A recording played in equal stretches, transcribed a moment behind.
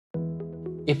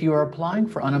If you are applying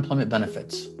for unemployment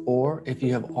benefits, or if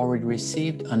you have already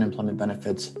received unemployment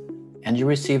benefits and you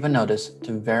receive a notice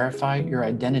to verify your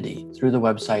identity through the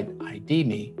website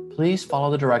ID.me, please follow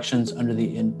the directions under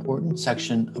the Important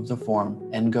section of the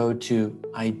form and go to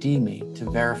ID.me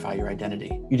to verify your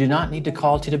identity. You do not need to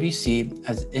call TWC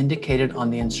as indicated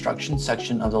on the instructions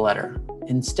section of the letter.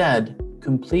 Instead,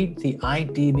 complete the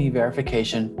ID.me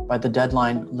verification by the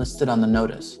deadline listed on the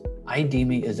notice.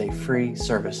 ID.me is a free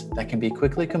service that can be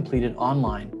quickly completed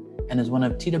online and is one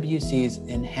of TWC's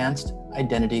enhanced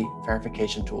identity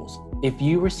verification tools. If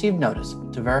you receive notice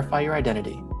to verify your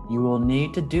identity, you will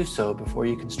need to do so before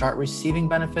you can start receiving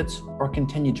benefits or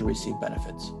continue to receive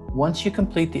benefits. Once you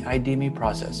complete the ID.me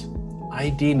process,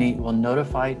 ID.me will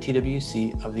notify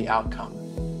TWC of the outcome.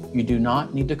 You do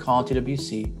not need to call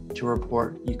TWC to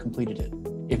report you completed it.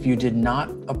 If you did not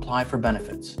apply for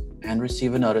benefits and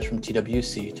receive a notice from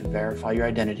TWC to verify your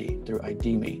identity through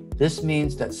ID.me, this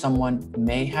means that someone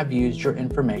may have used your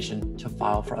information to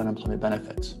file for unemployment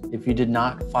benefits. If you did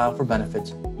not file for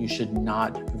benefits, you should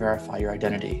not verify your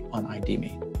identity on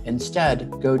ID.me.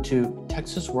 Instead, go to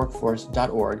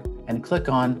texasworkforce.org and click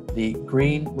on the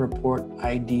green Report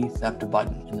ID Theft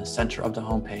button in the center of the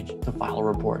homepage to file a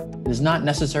report. It is not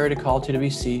necessary to call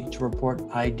TWC to report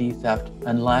ID theft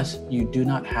unless you do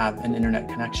not have an internet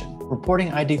connection.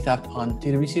 Reporting ID theft on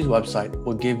TWC's website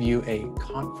will give you a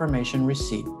confirmation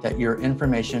receipt that your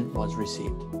information was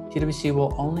received. TWC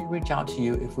will only reach out to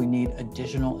you if we need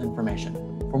additional information.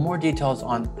 For more details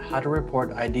on how to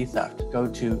report ID theft, go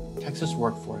to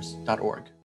texasworkforce.org.